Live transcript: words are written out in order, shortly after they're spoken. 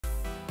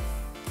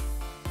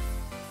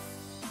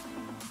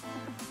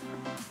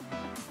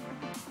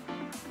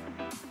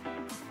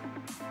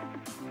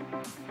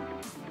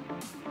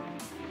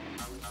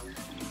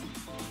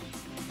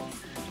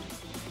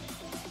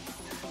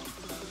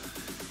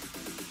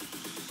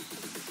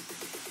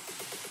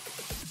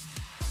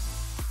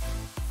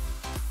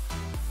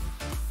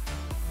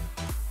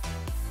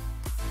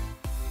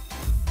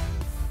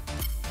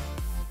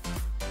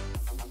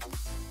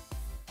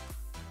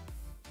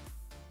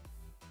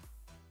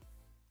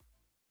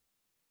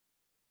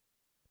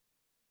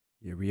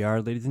Here we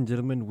are, ladies and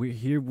gentlemen. We're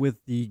here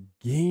with the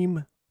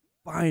game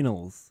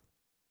finals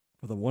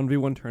for the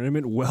 1v1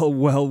 tournament.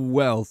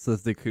 Well,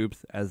 says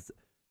Dacoops, as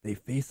they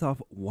face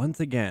off once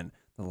again.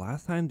 The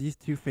last time these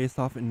two faced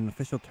off in an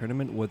official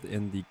tournament was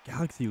in the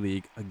Galaxy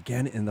League,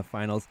 again in the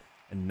finals.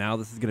 And now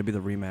this is going to be the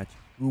rematch.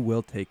 Who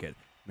will take it?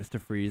 Mr.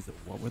 Freeze,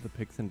 what were the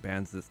picks and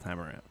bans this time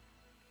around?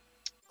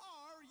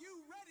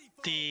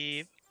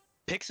 The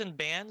picks and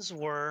bans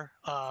were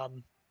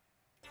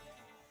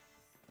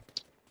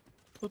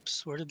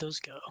oops, where did those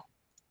go?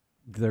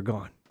 They're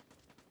gone.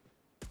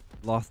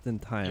 Lost in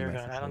time. They're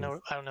gone. I don't know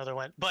where they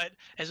went. But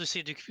as we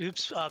see,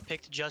 Dacoops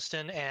picked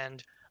Justin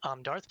and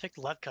Darth picked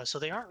Levka, so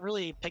they aren't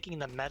really picking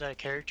the meta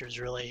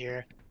characters really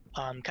here.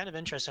 Kind of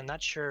interesting.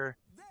 Not sure.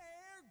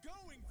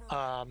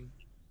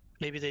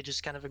 Maybe they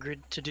just kind of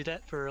agreed to do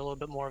that for a little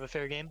bit more of a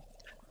fair game.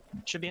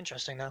 Should be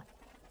interesting though.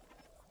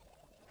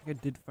 I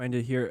did find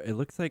it here. It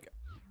looks like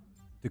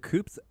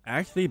Dacoops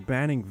actually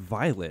banning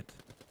Violet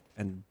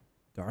and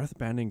Darth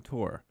banning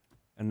Tor.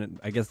 And then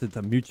I guess it's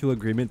a mutual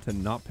agreement to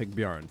not pick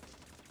Bjorn.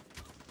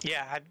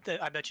 Yeah,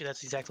 I bet you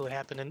that's exactly what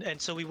happened. And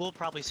so we will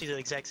probably see the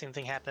exact same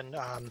thing happen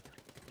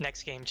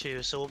next game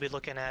too. So we'll be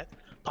looking at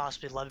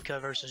possibly Levka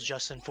versus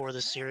Justin for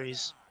this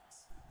series.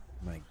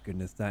 My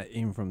goodness, that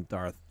aim from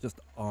Darth, just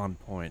on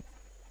point.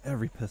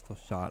 Every pistol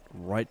shot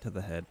right to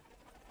the head.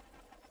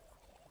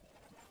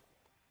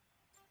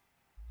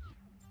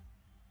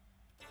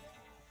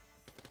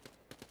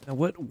 Now,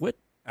 what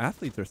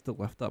athletes are still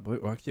left up?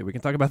 Well, actually, we can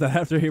talk about that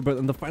after here, but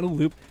in the final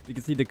loop, you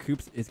can see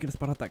Dacoops is going to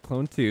spot out that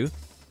clone too.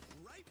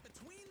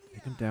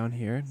 Take him down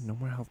here. No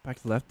more health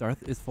packs left.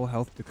 Darth is full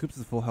health. Dacoops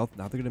is full health.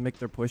 Now they're going to make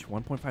their push.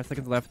 1.5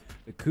 seconds left.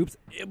 Dacoops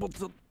able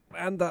to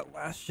land that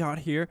last shot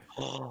here.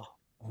 Oh,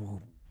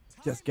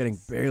 just getting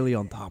barely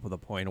on top of the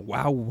point.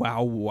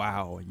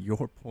 Wow.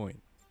 Your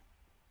point.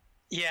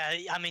 Yeah,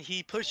 I mean,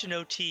 he pushed an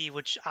OT,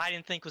 which I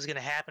didn't think was going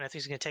to happen. I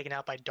think he's going to get taken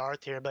out by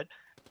Darth here, but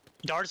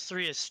Darth's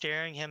 3 is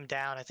staring him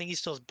down. I think he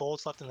still has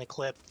bullets left in the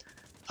clip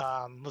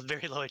with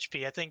very low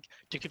HP. I think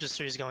Dacoops'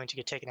 3 is going to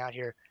get taken out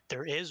here.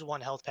 There is one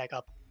health pack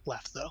up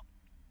left, though.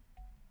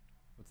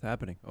 What's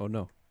happening? Oh,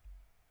 no.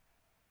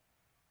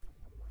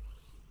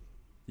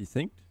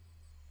 Desynced?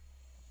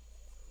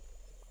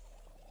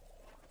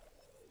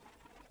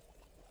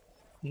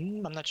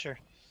 I'm not sure.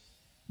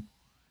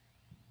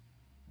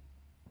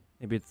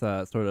 Maybe it's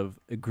a sort of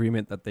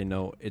agreement that they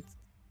know it's...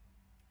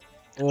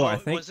 Oh, I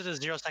think... Was it a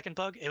 0-second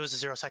bug? It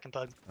was a 0-second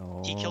bug.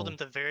 Oh. He killed him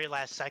the very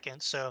last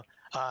second, so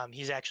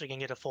he's actually going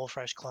to get a full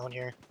fresh clone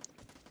here.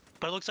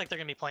 But it looks like they're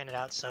going to be playing it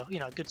out, so, you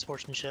know, good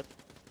sportsmanship.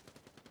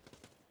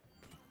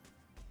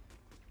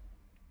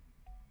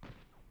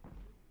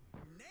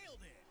 Nailed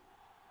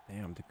it.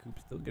 Damn,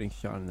 Dacoops still getting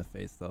shot in the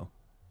face, though.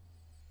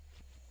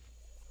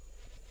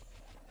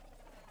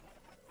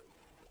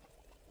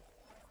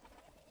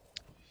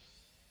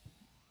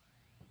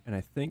 And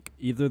I think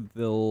either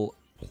they'll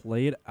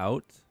play it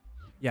out.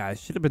 Yeah, it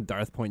should have been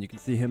Darth's point. You can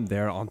see him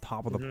there on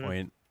top of the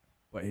point.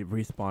 But he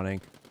respawning.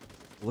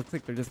 It looks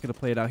like they're just going to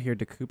play it out here.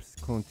 Dacoops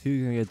clone 2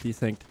 is going to get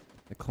desynced.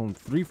 The clone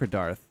 3 for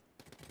Darth.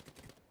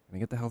 Gonna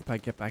get the health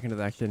pack, get back into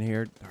the action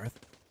here. Darth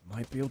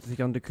might be able to take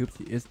on Dacoops.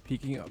 He is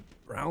peeking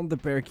around the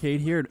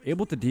barricade here.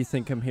 Able to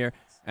desync him here.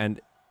 And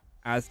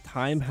as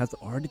time has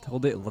already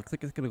told it, it looks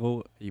like it's going to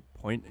go a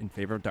point in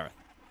favor of Darth.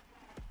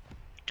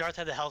 Darth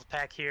had the health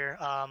pack here,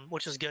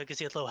 which is good because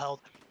he had low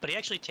health, but he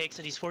actually takes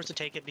it. He's forced to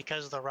take it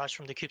because of the rush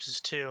from Dacoops'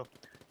 2.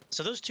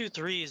 So those 2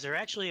 3s, they're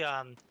actually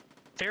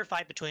fair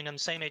fight between them,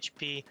 same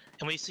HP,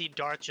 and we see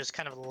Darth just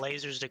kind of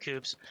lasers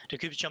Dacoops.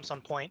 Dacoops jumps on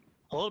point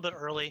a little bit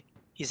early.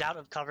 He's out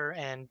of cover,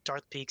 and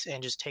Darth peeks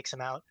and just takes him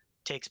out,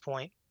 takes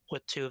point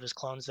with 2 of his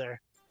clones there.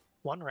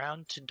 1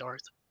 round to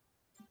Darth.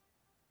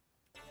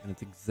 And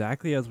it's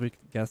exactly as we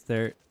guessed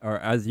there, or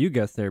as you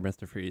guessed there,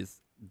 Mr.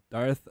 Freeze.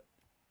 Darth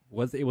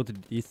was able to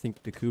desync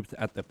Dacoops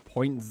at the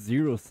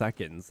 0.0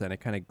 seconds, and it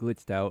kind of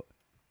glitched out,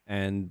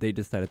 and they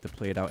decided to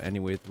play it out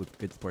anyways with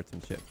good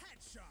sportsmanship.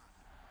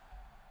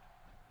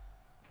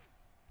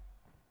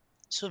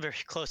 So very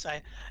close.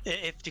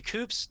 If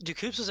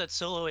Dacoops was at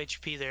solo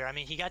HP there, I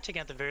mean, he got taken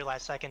at the very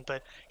last second,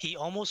 but he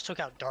almost took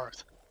out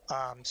Darth.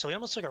 So he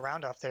almost took a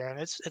round off there, and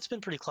it's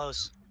been pretty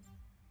close.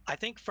 I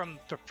think from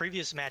the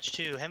previous match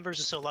too, him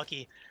versus So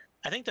Lucky,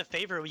 I think the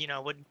favor, you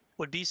know,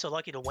 would be So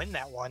Lucky to win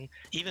that one,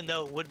 even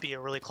though it would be a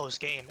really close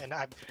game. And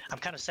I'm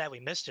kind of sad we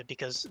missed it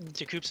because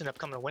Dacoops ended up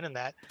coming to winning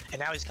that, and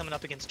now he's coming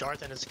up against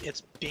Darth, and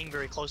it's being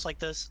very close like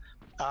this.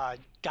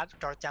 Got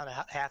Darth down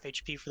to half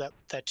HP for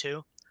that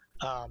too.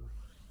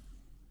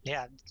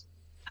 Yeah,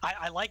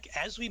 I like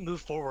as we move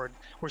forward,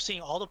 we're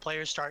seeing all the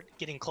players start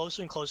getting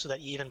closer and closer to that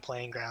even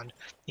playing ground.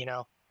 You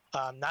know,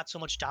 not so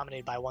much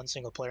dominated by one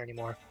single player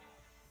anymore.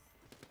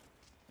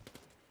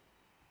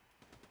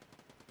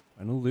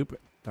 Final loop.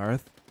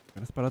 Darth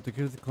gonna spot out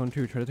Dacoops' clone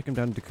 2, try to take him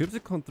down.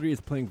 Dacoops' clone 3 is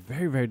playing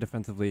very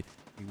defensively.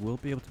 He will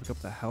be able to pick up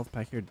the health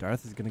pack here.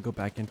 Darth is gonna go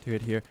back into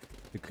it here.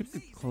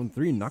 Dacoops' clone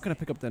 3 not gonna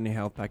pick up any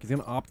health pack. He's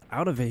gonna opt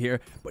out of it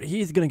here, but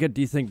he's gonna get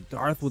desynced.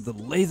 Darth with the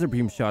laser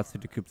beam shots to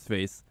Dacoops'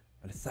 face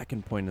at a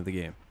second point of the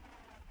game.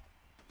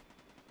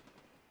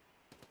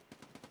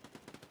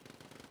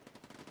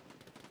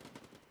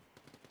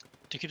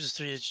 Dacoops'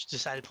 3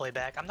 decided to play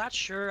back. I'm not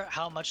sure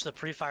how much the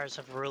pre-fires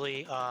have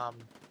really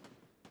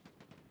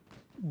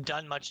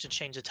done much to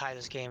change the tide of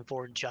this game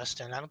for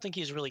Justin. I don't think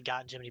he's really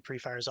gotten too many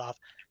pre-fires off.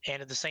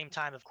 And at the same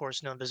time, of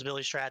course, no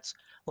invisibility strats.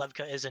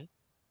 Levka isn't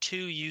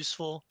too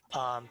useful,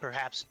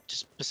 perhaps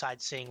just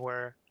besides seeing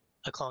where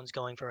a clone's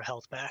going for a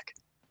health back.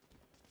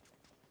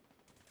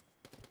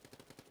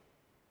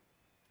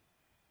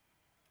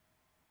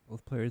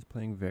 Both players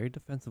playing very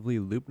defensively.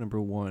 Loop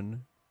number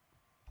 1.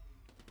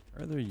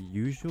 Are their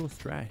usual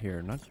strat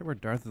here? Not sure where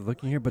Darth is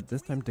looking here, but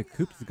this time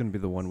Dacoops is going to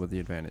be the one with the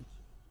advantage.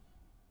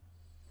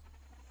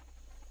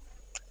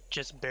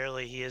 Just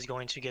barely, he is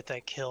going to get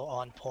that kill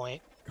on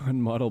point.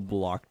 Gun model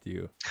blocked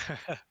you.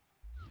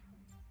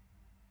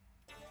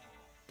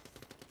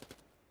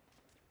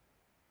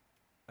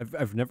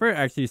 I've never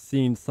actually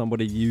seen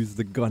somebody use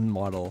the gun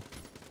model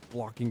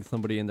blocking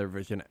somebody in their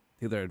vision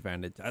to their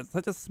advantage. That's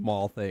such a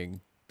small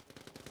thing.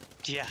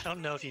 Yeah, I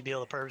don't know if you'd be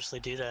able to purposely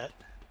do that.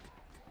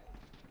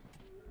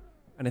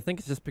 And I think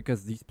it's just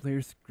because these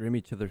players scrim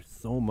each other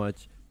so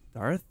much.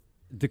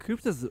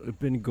 Dacoops has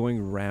been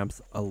going ramps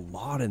a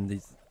lot in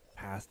these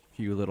past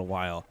few little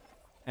while.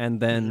 And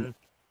then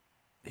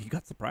he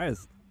got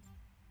surprised.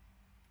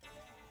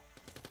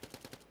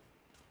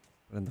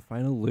 But in the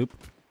final loop,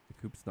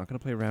 Dacoops not going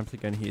to play ramps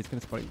again. He is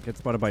going to get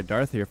spotted by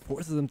Darth here.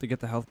 Forces him to get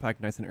the health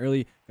pack nice and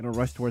early. Going to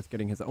rush towards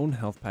getting his own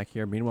health pack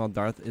here. Meanwhile,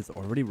 Darth is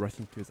already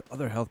rushing to his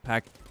other health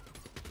pack.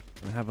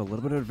 Going to have a little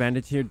bit of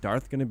advantage here.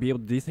 Darth going to be able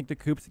to desync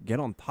Dacoops, get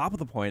on top of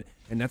the point,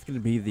 and that's going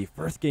to be the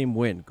first game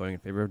win going in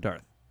favor of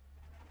Darth.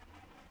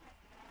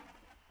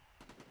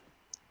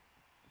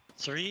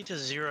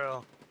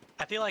 3-0.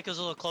 I feel like it was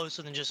a little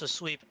closer than just a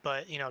sweep,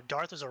 but you know,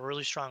 Darth is a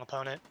really strong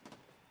opponent,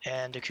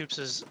 and Dacoops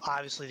is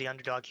obviously the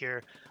underdog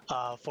here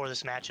for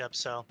this matchup.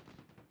 So,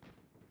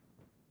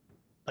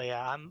 but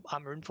yeah,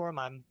 I'm rooting for him.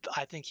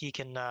 I think he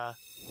can. I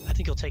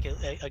think he'll take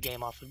a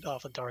game off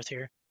of Darth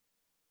here.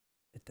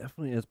 It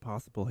definitely is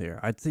possible here.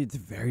 I'd say it's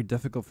very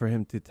difficult for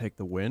him to take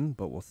the win,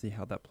 but we'll see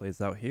how that plays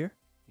out here.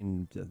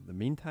 In the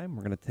meantime,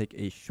 we're going to take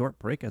a short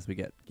break as we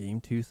get game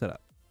 2 set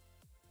up.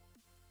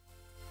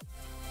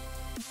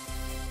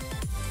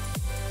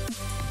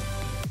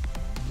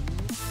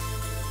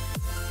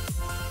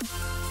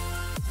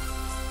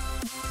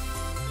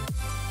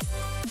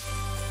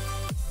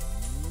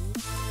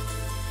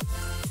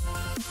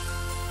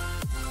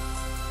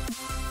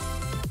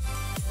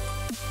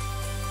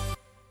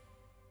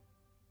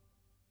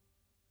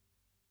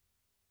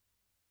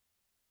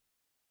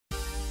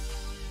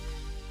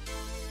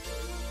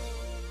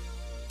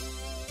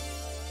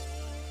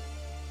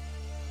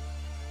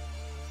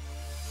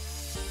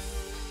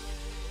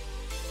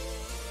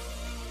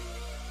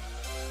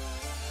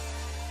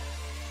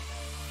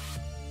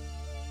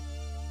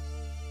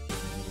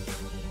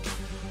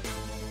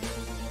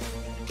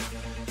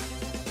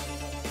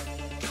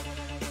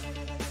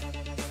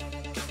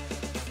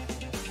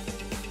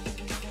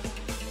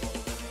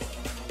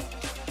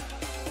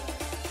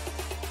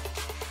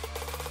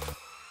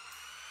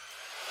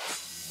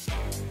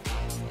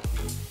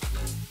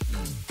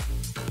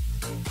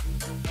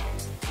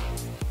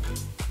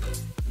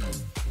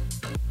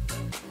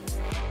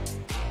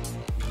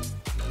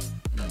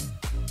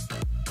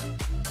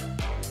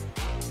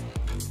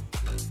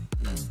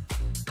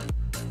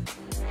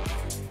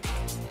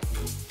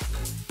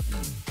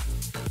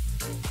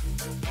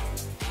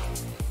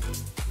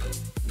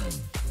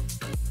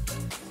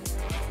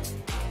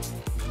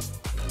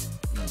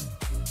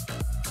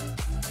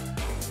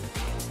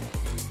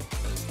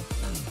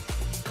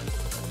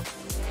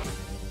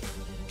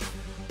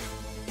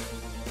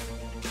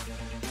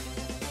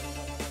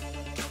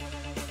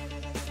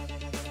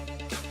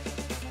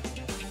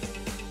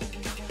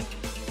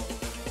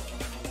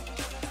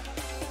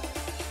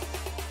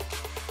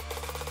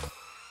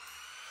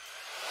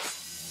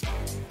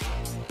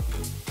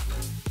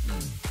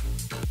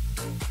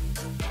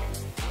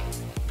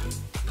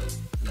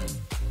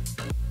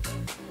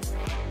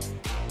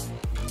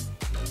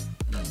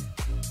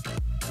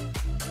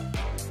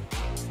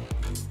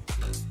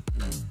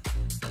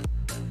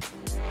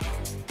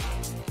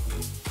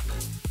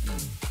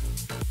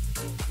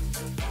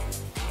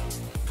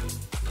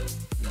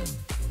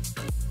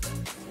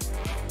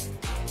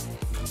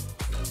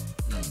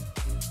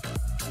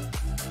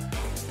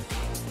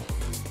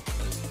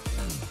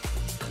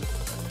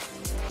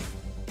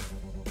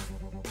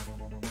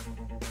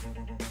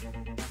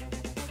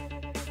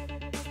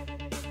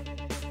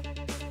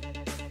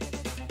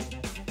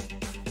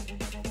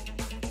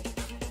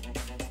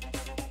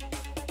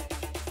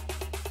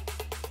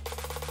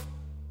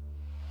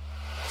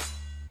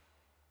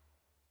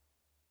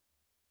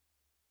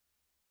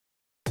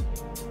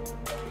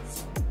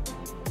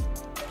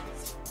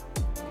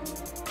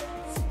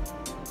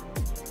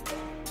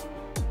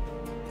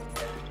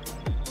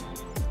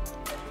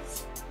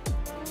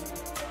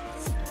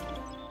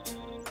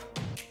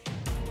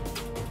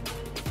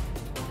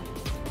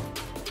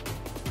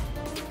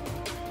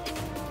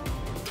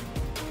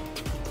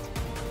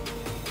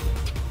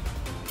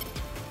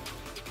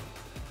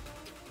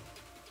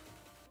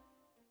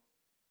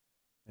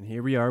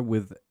 here we are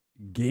with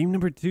game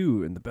number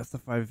 2 in the best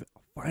of 5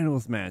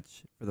 finals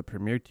match for the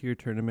Premier Tier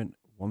Tournament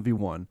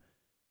 1v1.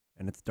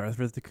 And it's Darth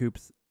vs.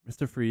 Dacoops.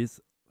 Mr.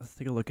 Freeze, let's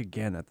take a look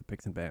again at the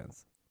picks and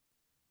bans.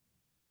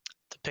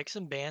 The picks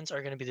and bans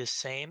are going to be the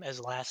same as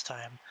last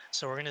time.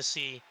 So we're going to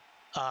see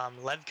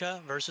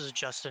Levka versus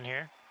Justin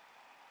here.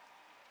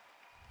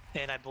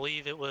 And I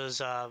believe it was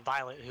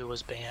Violet who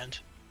was banned.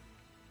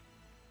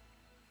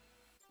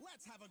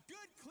 Let's have a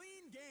good,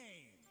 clean game.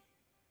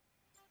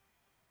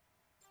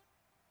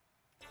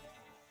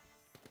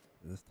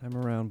 This time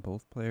around,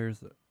 both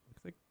players, looks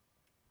like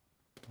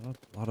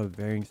a lot of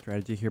varying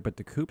strategy here, but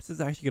Dacoops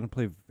is actually going to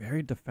play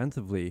very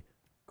defensively,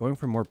 going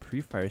for more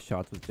pre-fire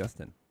shots with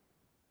Justin.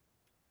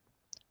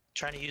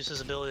 Trying to use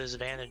his ability as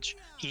advantage.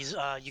 He's,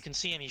 you can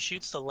see him, he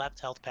shoots the left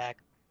health pack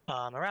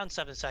around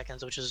 7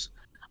 seconds, which is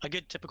a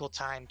good typical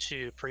time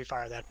to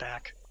pre-fire that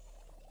pack.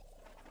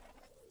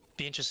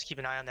 Be interested to keep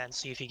an eye on that and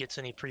see if he gets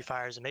any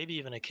pre-fires and maybe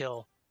even a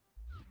kill.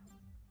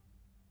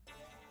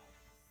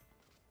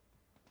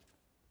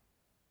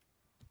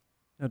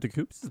 Now,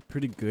 Dacoops is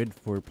pretty good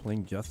for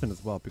playing Justin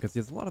as well because he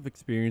has a lot of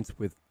experience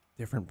with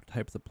different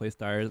types of play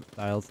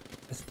styles,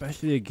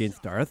 especially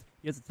against Darth.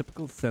 He has a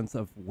typical sense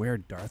of where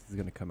Darth is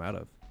going to come out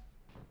of.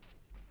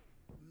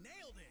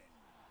 Nailed it.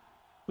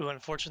 We were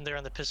unfortunate there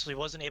on the pistol. He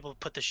wasn't able to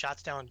put the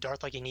shots down on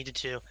Darth like he needed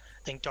to.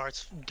 I think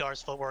Darth's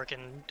footwork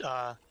and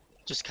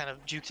just kind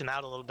of juked him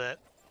out a little bit.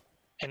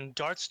 And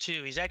Darth's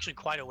too, he's actually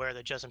quite aware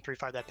that Justin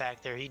pre-fired that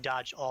back there. He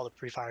dodged all the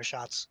pre-fire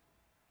shots.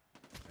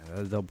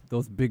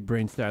 Those big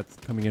brain stats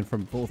coming in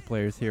from both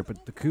players here,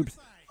 but Dacoops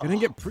gonna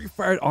get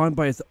pre-fired on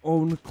by his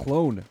own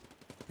clone.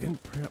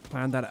 Didn't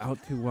plan that out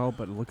too well,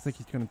 but it looks like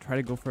he's gonna try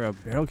to go for a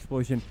barrel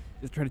explosion.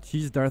 Just try to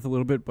cheese Darth a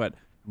little bit, but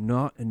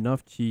not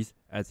enough cheese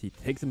as he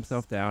takes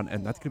himself down,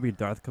 and that's gonna be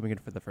Darth coming in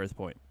for the first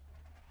point.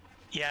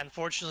 Yeah,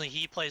 unfortunately,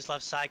 he plays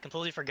left side.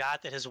 Completely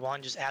forgot that his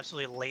one just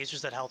absolutely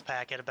lasers that health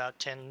pack at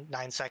about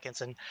 9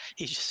 seconds, and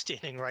he's just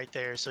standing right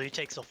there, so he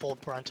takes the full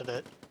brunt of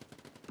it.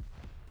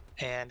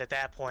 And at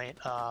that point,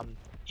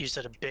 you just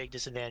had a big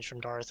disadvantage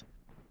from Darth.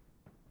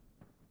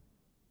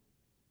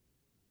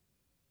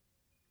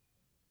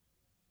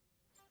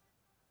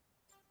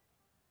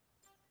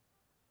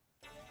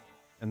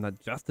 And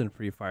that Justin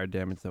pre-fire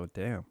damage, though,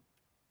 damn.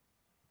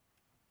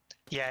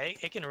 Yeah,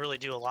 it can really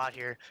do a lot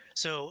here.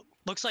 So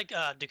looks like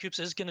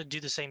Dacoops is going to do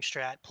the same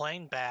strat,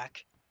 playing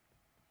back,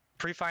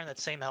 pre-firing that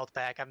same health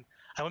pack. I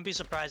wouldn't be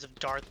surprised if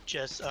Darth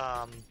just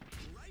Right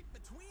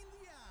between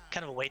the eyes.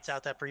 kind of waits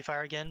out that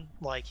pre-fire again,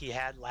 like he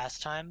had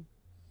last time.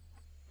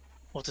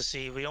 We'll have to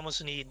see. We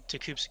almost need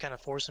Dacoops to kind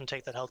of force him to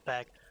take that health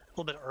back a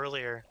little bit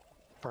earlier,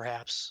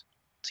 perhaps,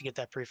 to get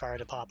that pre-fire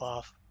to pop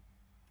off.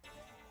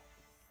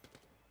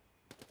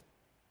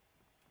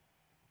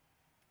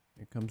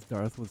 Here comes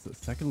Darth with the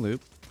second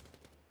loop.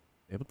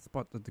 Able to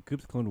spot the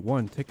Dacoops clone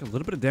 1. Take a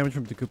little bit of damage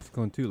from Dacoops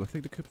clone 2. Looks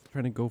like Dacoops is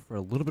trying to go for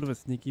a little bit of a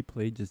sneaky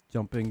play, just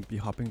jumping,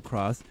 hopping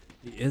across.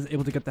 He is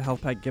able to get the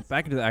health pack, get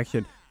back into the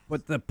action.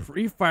 But the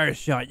pre-fire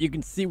shot, you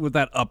can see with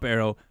that up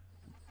arrow,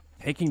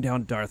 taking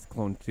down Darth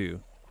clone 2.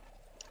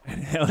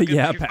 And hell Good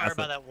yeah, pre-fire pass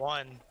by it. that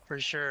one, for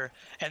sure.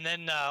 And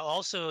then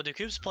also,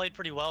 Dacoops played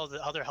pretty well with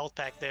the other health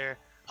pack there.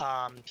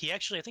 He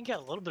actually, I think, got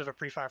a little bit of a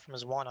pre-fire from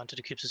his 1 onto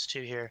Dacoops'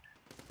 2 here.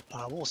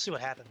 We'll see what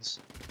happens.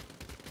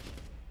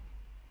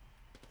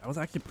 That was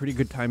actually pretty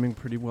good timing,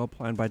 pretty well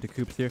planned by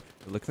Dacoops here.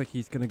 It looks like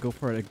he's going to go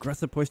for an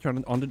aggressive push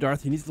onto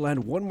Darth. He needs to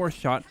land one more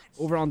shot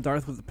over on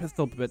Darth with a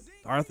pistol, but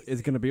Darth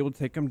is going to be able to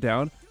take him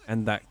down.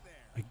 And that,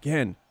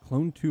 again,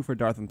 clone 2 for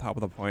Darth on top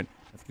of the point.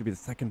 That's going to be the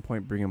second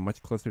point, bringing him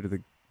much closer to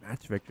the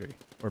match victory.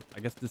 Or,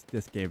 I guess, just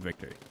this game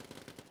victory.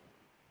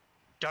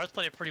 Darth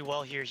played it pretty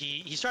well here.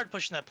 He started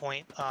pushing that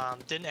point,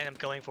 didn't end up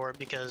going for it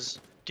because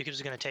Dacoops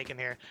is going to take him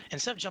here.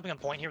 Instead of jumping on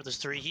point here with his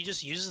 3, he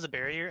just uses the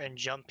barrier and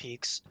jump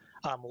peeks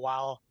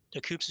while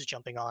Dacoops is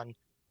jumping on,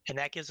 and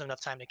that gives him enough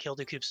time to kill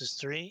Dacoops'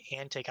 3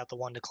 and take out the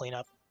 1 to clean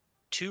up.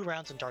 2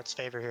 rounds in Darth's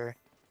favor here.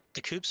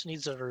 Dacoops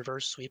needs a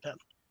reverse sweep him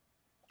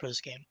for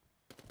this game.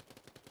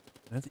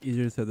 That's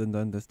easier said than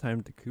done. This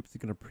time, Dacoops is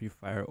going to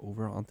pre-fire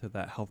over onto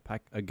that health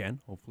pack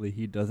again. Hopefully,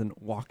 he doesn't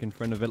walk in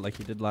front of it like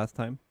he did last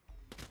time.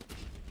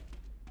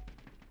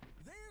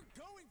 They're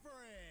going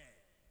for it.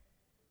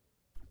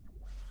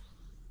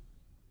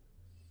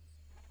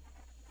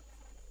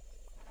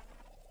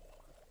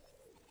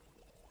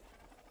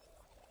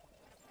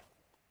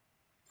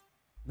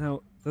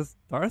 Now, does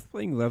Darth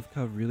playing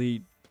Levka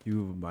really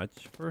do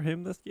much for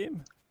him this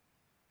game?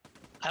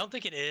 I don't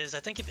think it is. I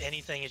think if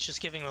anything, it's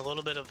just giving him a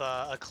little bit of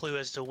a clue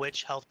as to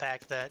which health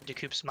pack that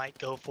Dacoops might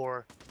go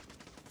for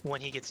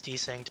when he gets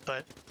desynced,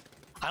 but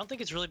I don't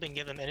think it's really been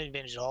giving him any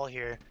advantage at all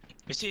here.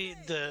 You see,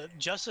 the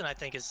Justin, I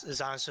think,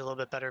 is honestly a little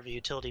bit better of a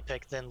utility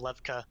pick than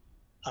Levka.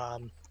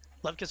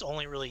 Levka's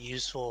only really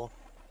useful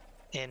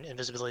in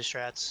invisibility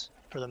strats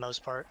for the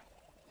most part.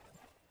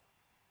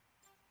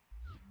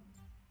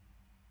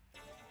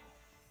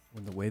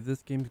 When the way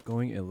this game's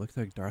going, it looks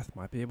like Darth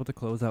might be able to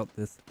close out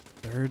this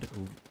third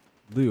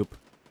loop.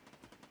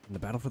 In the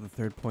battle for the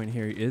third point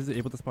here, he is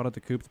able to spot out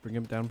Dacoops, bring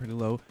him down pretty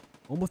low.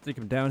 almost take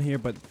him down here,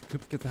 but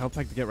Dacoops gets the health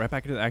pack to get right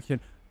back into the action.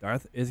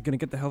 Darth is going to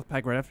get the health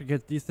pack right after he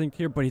gets desynced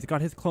here, but he's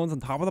got his clones on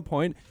top of the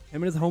point.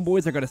 Him and his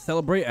homeboys are going to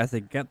celebrate as they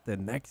get the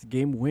next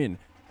game win,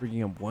 bringing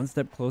him one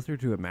step closer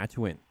to a match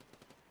win.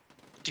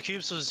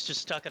 Dacoops was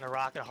just stuck in a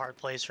rock and a hard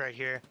place right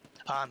here.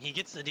 He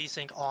gets the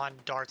desync on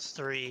Dart's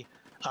 3,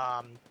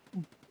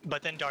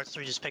 but then Dart's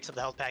 3 just picks up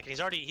the health pack,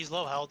 and he's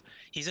low health.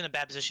 He's in a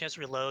bad position, he has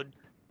to reload,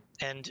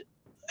 and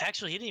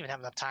actually he didn't even have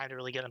enough time to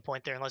really get on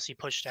point there unless he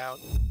pushed out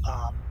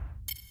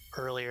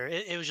earlier.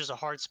 It was just a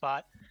hard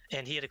spot,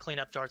 and he had to clean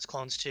up Dart's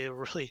clones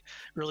too.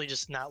 Really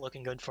just not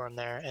looking good for him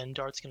there, and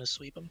Dart's going to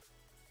sweep him.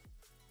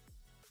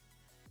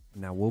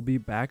 Now we'll be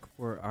back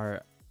for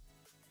our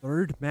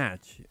third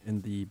match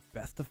in the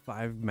best of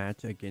 5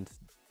 match against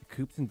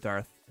Dacoops and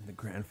Darth in the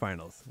grand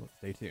finals. Well,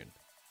 stay tuned.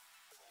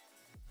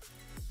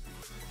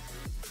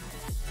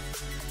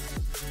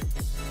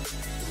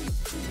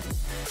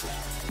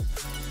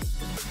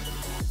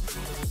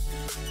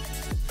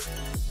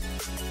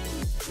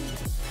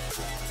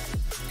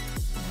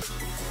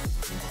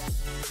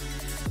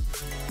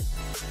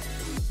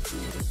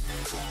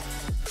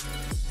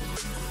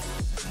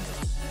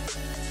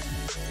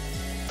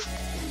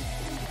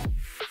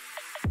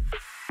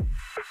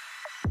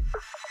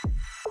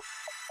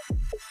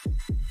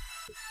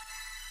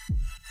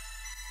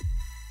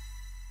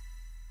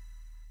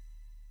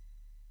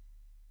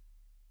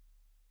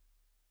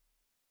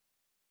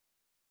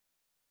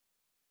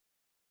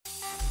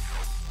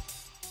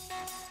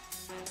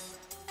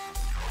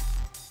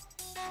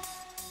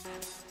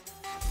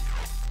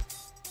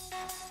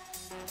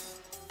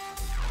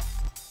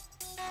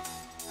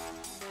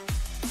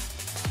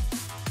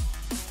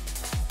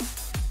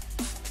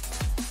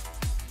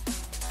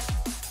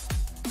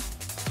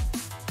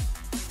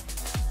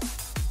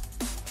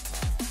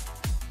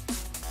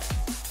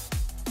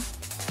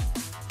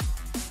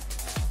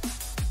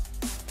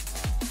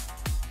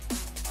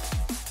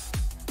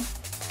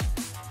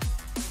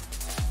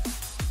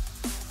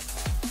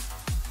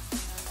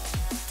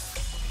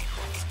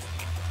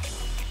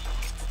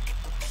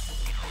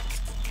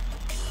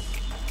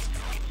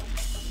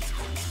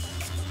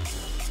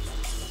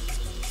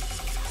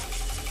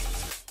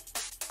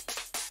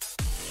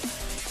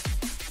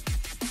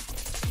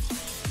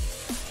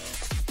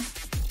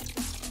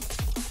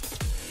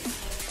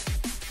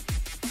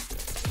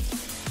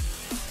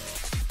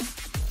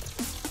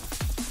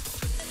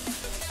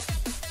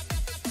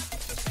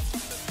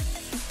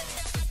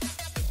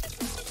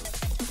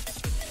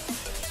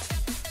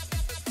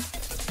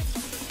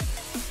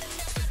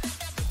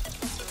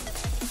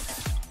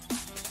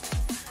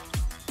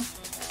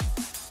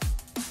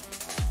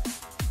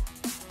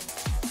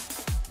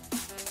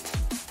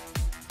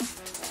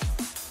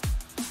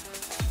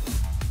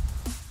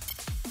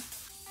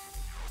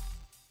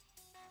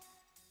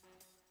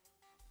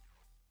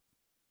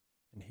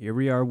 Here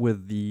we are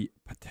with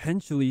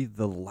potentially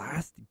the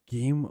last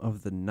game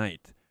of the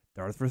night.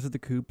 Darth versus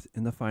Dacoops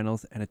in the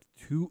finals, and it's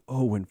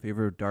 2-0 in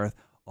favor of Darth.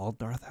 All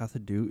Darth has to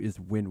do is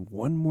win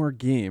one more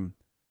game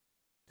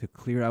to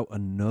clear out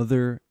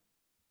another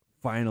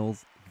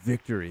finals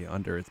victory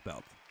under its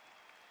belt.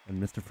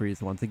 And Mr.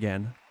 Freeze, once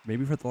again,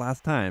 maybe for the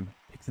last time,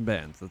 picks and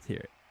bans. Let's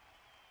hear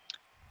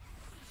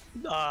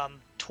it.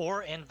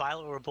 Tor and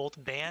Violet were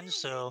both banned,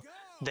 so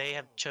they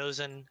have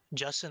chosen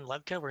Justin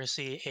Levka. We're going to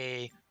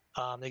see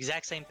the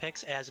exact same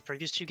picks as the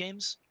previous 2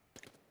 games,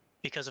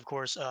 because of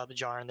course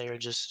Jar and they are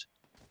just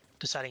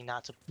deciding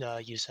not to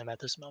use him at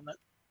this moment.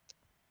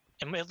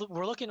 And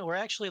we're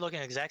actually looking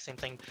at the exact same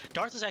thing.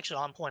 Darth is actually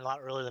on point a lot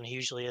earlier than he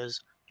usually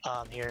is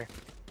here,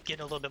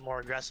 getting a little bit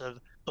more aggressive.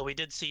 But we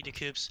did see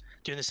Dacoops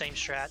doing the same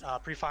strat,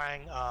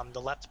 pre-firing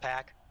the left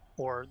pack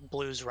or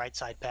Blue's right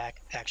side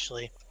pack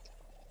actually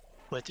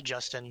with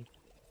Justin.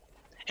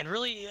 And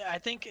really, I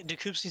think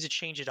Dacoops needs to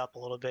change it up a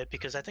little bit,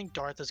 because I think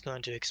Darth is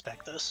going to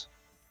expect this.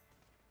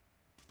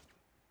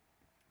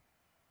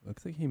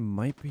 Looks like he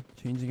might be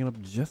changing it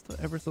up just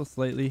ever so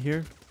slightly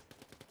here.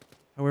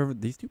 However,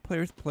 these two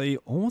players play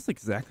almost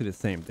exactly the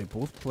same. They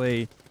both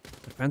play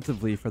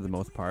defensively for the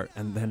most part,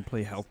 and then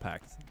play health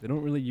packs. They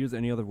don't really use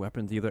any other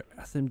weapons either.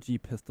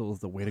 SMG pistol is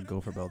the way to go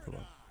for both of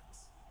them.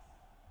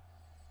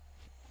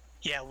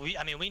 Yeah,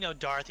 we know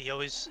Darth.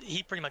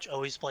 He pretty much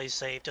always plays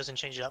safe, doesn't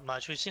change it up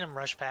much. We've seen him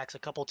rush packs a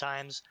couple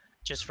times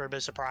just for a bit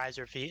of surprise,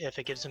 or if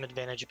it gives him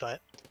advantage. But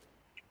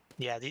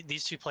yeah,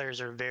 these two players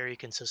are very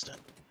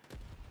consistent.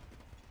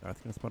 Darth's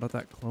going to spot out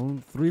that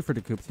clone 3 for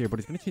Dacoops here, but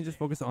he's going to change his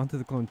focus onto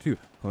the clone 2.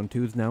 Clone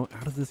 2 is now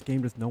out of this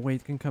game. There's no way he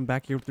can come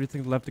back here with 3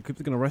 seconds left. Dacoops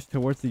is going to rush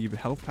towards the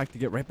health pack to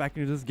get right back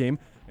into this game.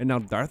 And now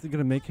Darth is going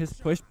to make his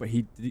push, but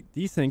he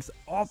desyncs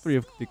all 3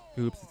 of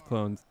Dacoops'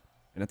 clones.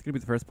 And that's going to be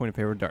the first point in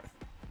favor of Darth.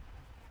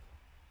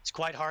 It's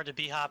quite hard to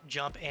B-hop,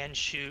 jump, and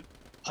shoot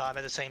at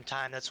the same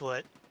time. That's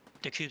what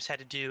Dacoops had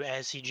to do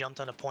as he jumped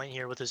on a point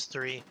here with his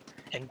 3.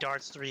 And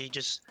Darth's 3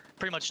 just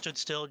pretty much stood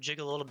still,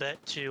 jiggled a little bit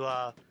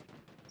to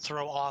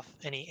throw off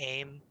any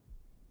aim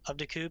of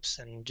Dacoops,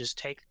 and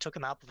just took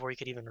him out before he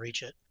could even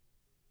reach it.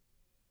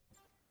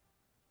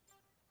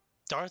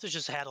 Darth has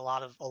just had a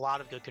lot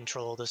of good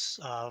control this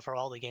for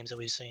all the games that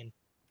we've seen.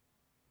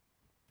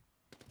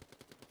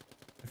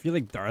 feel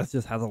like Darth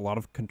just has a lot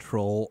of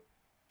control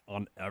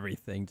on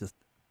everything, just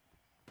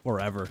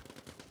forever.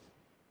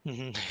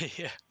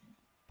 Yeah.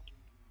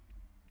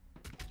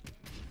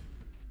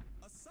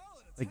 A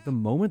solid Like the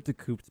moment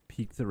Dacoops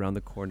peeks around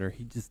the corner,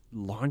 he just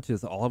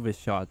launches all of his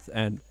shots,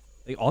 and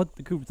like all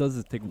Dacoops does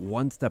is take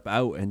one step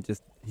out and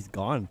just he's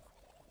gone.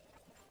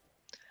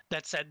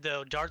 That said,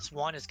 though, Dart's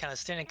 1 is kind of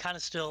standing kind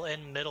of still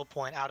in middle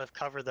point out of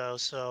cover, though,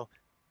 so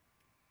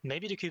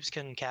maybe Dacoops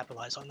can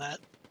capitalize on that,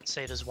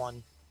 save his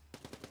 1.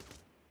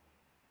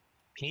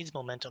 He needs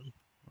momentum.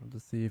 We'll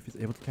just see if he's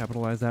able to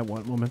capitalize that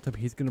one momentum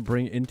he's going to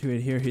bring into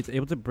it here. He's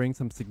able to bring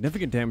some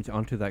significant damage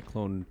onto that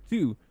Clone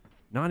 2.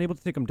 Not able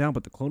to take him down,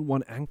 but the Clone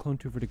 1 and Clone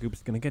 2 for Dacoops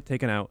is going to get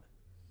taken out.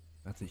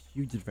 That's a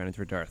huge advantage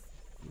for Darth.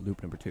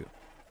 Loop number 2.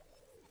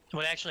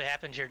 What actually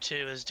happened here,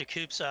 too, is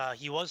Dacoops,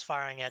 he was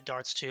firing at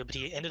Dart's 2, but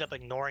he ended up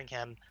ignoring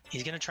him.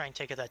 He's going to try and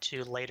take that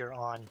 2 later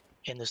on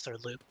in this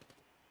third loop.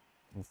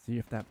 We'll see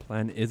if that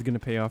plan is going to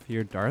pay off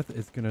here. Darth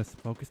is going to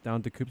focus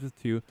down Dacoops'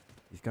 2.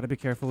 He's got to be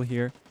careful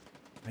here.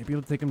 Might be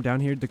able to take him down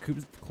here.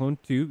 Dacoops Clone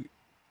 2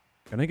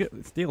 gonna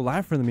stay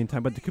alive for the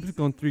meantime, but Dacoops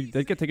Clone 3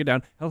 does get taken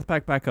down. Health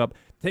pack back up,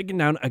 taken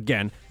down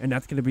again, and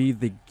that's gonna be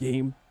the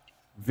game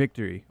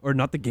victory. Or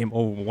not the game,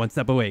 oh, one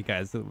step away,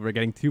 guys. So we're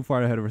getting too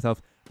far ahead of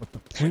ourselves. But the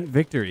point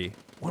victory,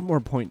 one more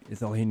point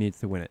is all he needs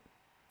to win it.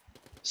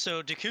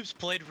 So Dacoops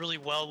played really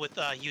well with,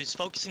 he was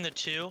focusing the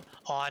 2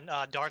 on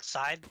Darth's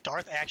side.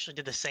 Darth actually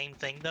did the same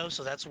thing, though,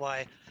 so that's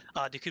why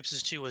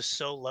Dacoops' 2 was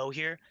so low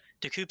here.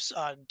 Dacoops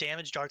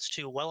damaged Dart's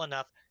 2 well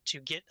enough to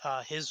get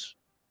his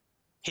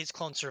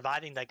clone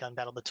surviving that gun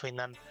battle between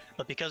them,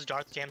 but because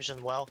Darth damaged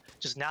him well,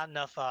 just not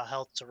enough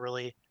health to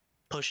really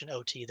push an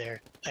OT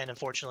there, and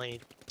unfortunately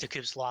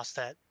Dacoops lost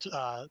that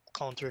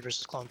Clone 3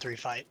 versus Clone 3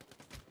 fight.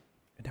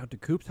 And now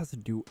Dacoops has to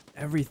do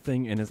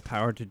everything in his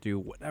power to do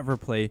whatever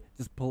play,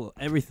 just pull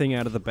everything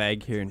out of the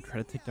bag here and try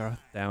to take Darth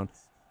down,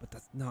 but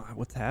that's not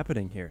what's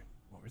happening here.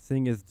 What we're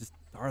seeing is just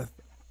Darth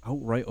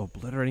outright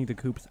obliterating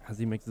Dacoops as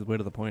he makes his way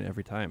to the point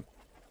every time.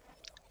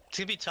 It's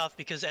going to be tough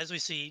because, as we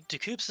see,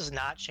 Dacoops has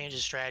not changed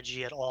his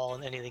strategy at all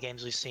in any of the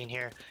games we've seen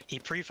here. He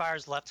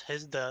pre-fires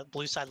the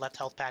blue side left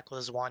health pack with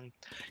his 1.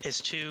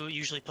 His 2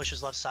 usually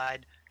pushes left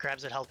side,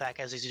 grabs that health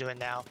pack as he's doing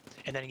now,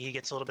 and then he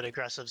gets a little bit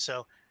aggressive.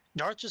 So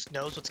Darth just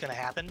knows what's going to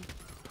happen.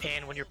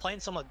 And when you're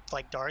playing someone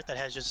like Darth that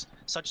has just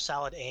such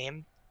solid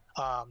aim,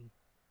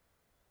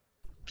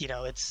 you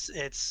know,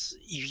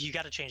 you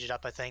got to change it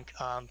up, I think.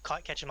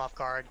 Catch him off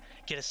guard,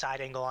 get a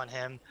side angle on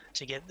him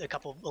to get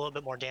a little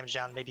bit more damage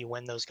down, maybe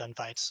win those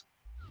gunfights.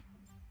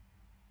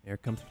 Here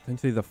comes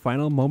potentially the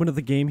final moment of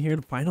the game here,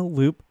 the final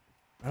loop.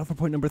 Battle for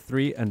point number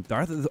 3, and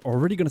Darth is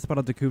already going to spot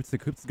out Dacoops.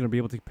 Dacoops is going to be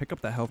able to pick up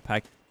that health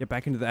pack, get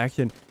back into the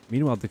action.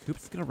 Meanwhile,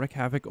 Dacoops is going to wreak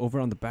havoc over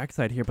on the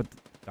backside here, but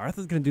Darth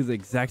is going to do the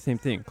exact same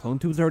thing. Clone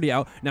 2 is already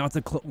out. Now it's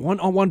a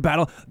one-on-one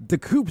battle.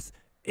 Dacoops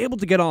able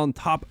to get on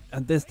top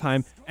at this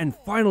time, and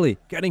finally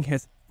getting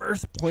his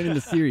first point in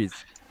the series.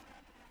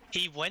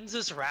 He wins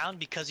this round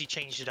because he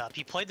changed it up.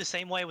 He played the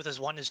same way with his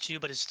 1 and his 2,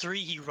 but his 3,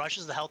 he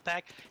rushes the health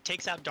pack,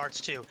 takes out Dart's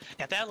 2.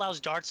 Now that allows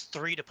Dart's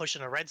 3 to push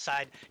on the red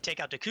side, take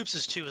out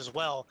Dacoops' 2 as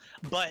well,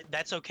 but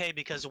that's okay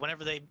because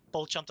whenever they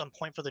both jumped on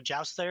point for the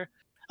joust there,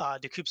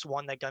 Dacoops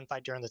won that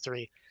gunfight during the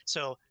 3.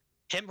 So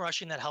him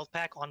rushing that health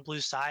pack on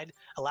blue's side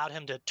allowed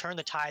him to turn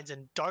the tides,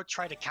 and Darth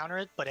tried to counter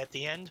it, but at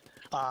the end,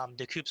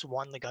 Dacoops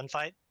won the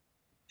gunfight.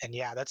 And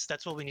yeah,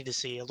 that's what we need to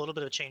see. A little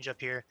bit of a change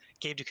up here,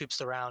 gave Dacoops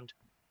the round.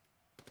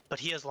 But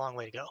he has a long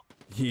way to go.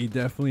 He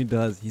definitely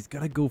does. He's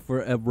got to go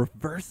for a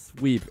reverse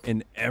sweep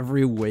in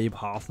every way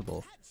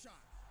possible. headshot.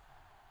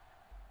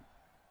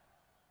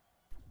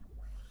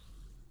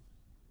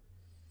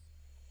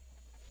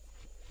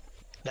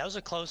 That was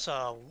a close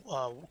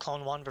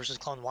Clone 1 versus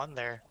Clone 1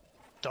 there.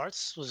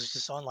 Darth's was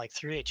just on like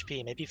 3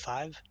 HP, maybe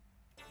 5.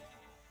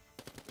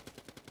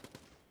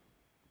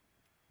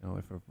 Now,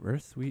 if a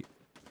reverse sweep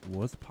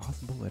was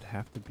possible, it'd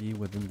have to be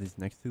within these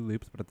next 2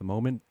 loops, but at the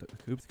moment,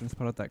 Dacoops gonna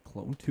spot out that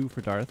Clone 2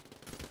 for Darth.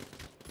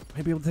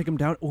 Might be able to take him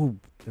down. Oh,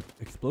 the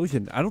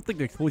explosion. I don't think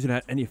the explosion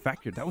had any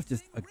effect here. That was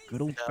just a good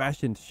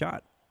old-fashioned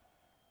shot.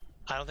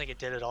 I don't think it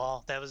did at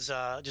all. That was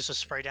just a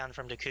spray down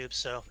from Dacoops,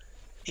 so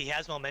he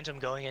has momentum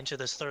going into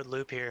this third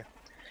loop here.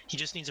 He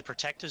just needs to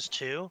protect his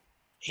 2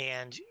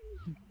 and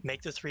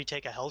make the 3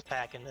 take a health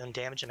pack and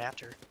damage him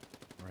after.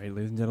 All right,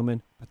 ladies and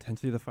gentlemen,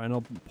 potentially the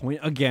final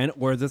point again,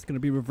 or is this going to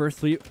be reverse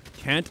sweep?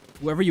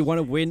 Whoever you want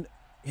to win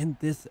in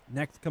this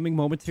next coming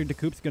moments here.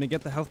 Dacoops going to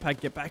get the health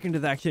pack, get back into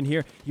the action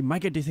here. He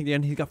might get decent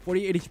again. He's got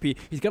 48 HP.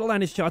 He's got to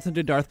land his shots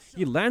into Darth.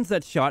 He lands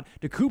that shot.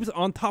 Dacoops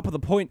on top of the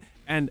point,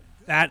 and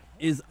that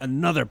is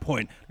another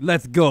point.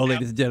 Let's go,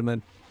 ladies and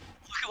gentlemen.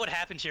 at what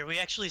happened here. We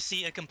actually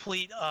see a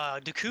complete.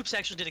 Dacoops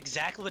actually did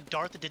exactly what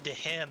Darth did to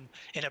him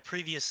in a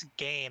previous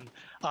game.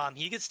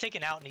 He gets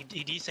taken out and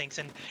he desyncs,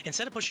 and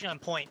instead of pushing on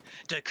point,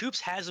 Dacoops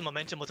has the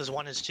momentum with his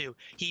 1 and 2.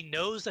 He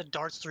knows that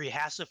Darth's 3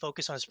 has to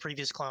focus on his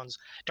previous clones.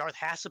 Darth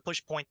has to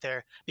push point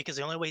there because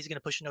the only way he's going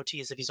to push an OT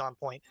is if he's on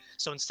point.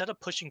 So instead of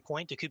pushing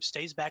point, Dacoops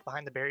stays back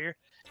behind the barrier,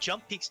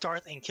 jump peeks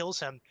Darth, and kills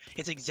him.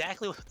 It's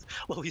exactly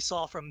what we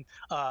saw from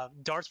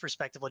Darth's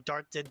perspective, what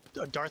Darth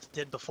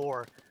did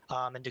before.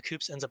 And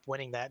Dacoops ends up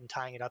winning that and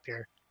tying it up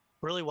here.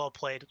 Really well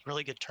played,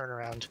 really good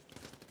turnaround.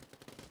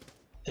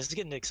 This is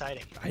getting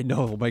exciting. I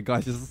know, oh my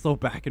gosh, this is so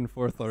back and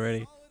forth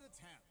already. Solid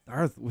attempt.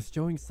 Darth was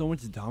showing so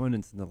much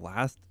dominance in the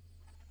last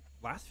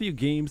few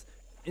games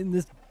in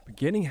this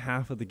beginning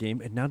half of the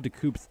game, and now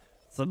Dacoops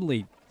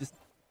suddenly just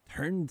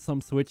turned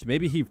some switch.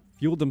 Maybe he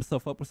fueled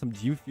himself up with some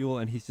G fuel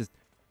and he's just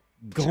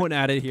going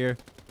at it here,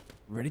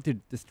 ready to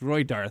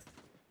destroy Darth.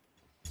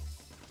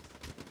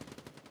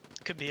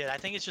 Could be it. I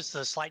think it's just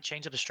a slight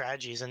change of the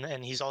strategies,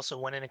 and he's also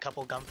winning a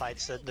couple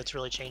gunfights that's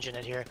really changing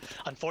it here.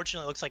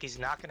 Unfortunately, it looks like he's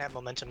not going to have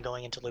momentum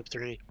going into Loop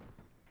 3.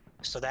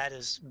 So that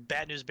is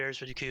bad news bears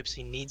for Dacoops.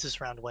 He needs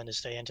this round win to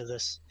stay into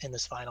this in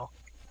this final.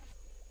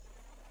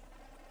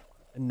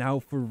 And now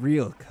for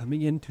real,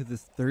 coming into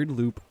this third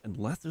loop,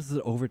 unless this is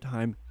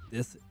overtime,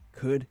 this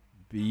could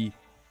be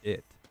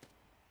it.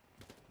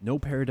 No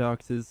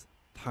paradoxes,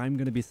 time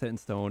going to be set in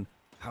stone.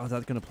 How is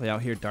that going to play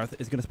out here? Darth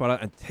is going to spot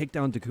out and take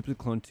down Dacoops'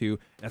 clone 2.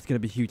 That's going to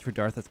be huge for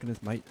Darth. That's going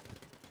to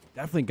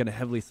definitely going to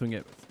heavily swing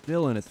it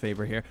still in his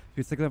favor here.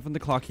 2 seconds left from the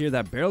clock here.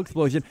 That barrel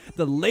explosion,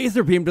 the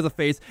laser beam to the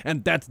face,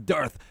 and that's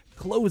Darth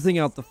closing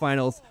out the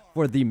finals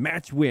for the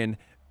match win.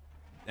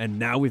 And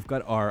now we've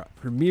got our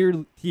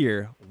premier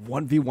tier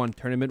 1v1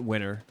 tournament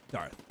winner,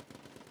 Darth.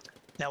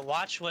 Now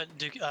watch what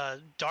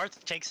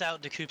Darth takes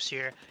out Dacoops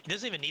here. He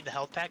doesn't even need the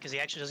health pack because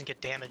he actually doesn't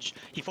get damaged.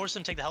 He forces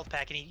him to take the health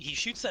pack, and he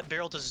shoots that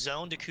barrel to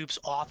zone Dacoops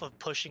off of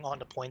pushing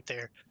onto point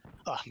there.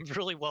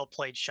 Really well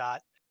played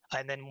shot.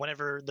 And then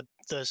whenever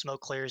the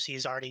smoke clears,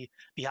 he's already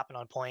be hopping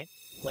on point.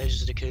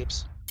 Lasers to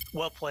Dacoops.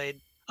 Well played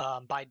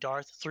by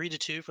Darth.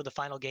 3-2 for the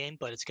final game,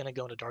 but it's going to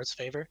go into Darth's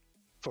favor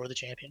for the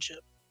championship.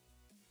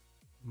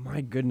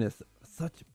 My goodness, such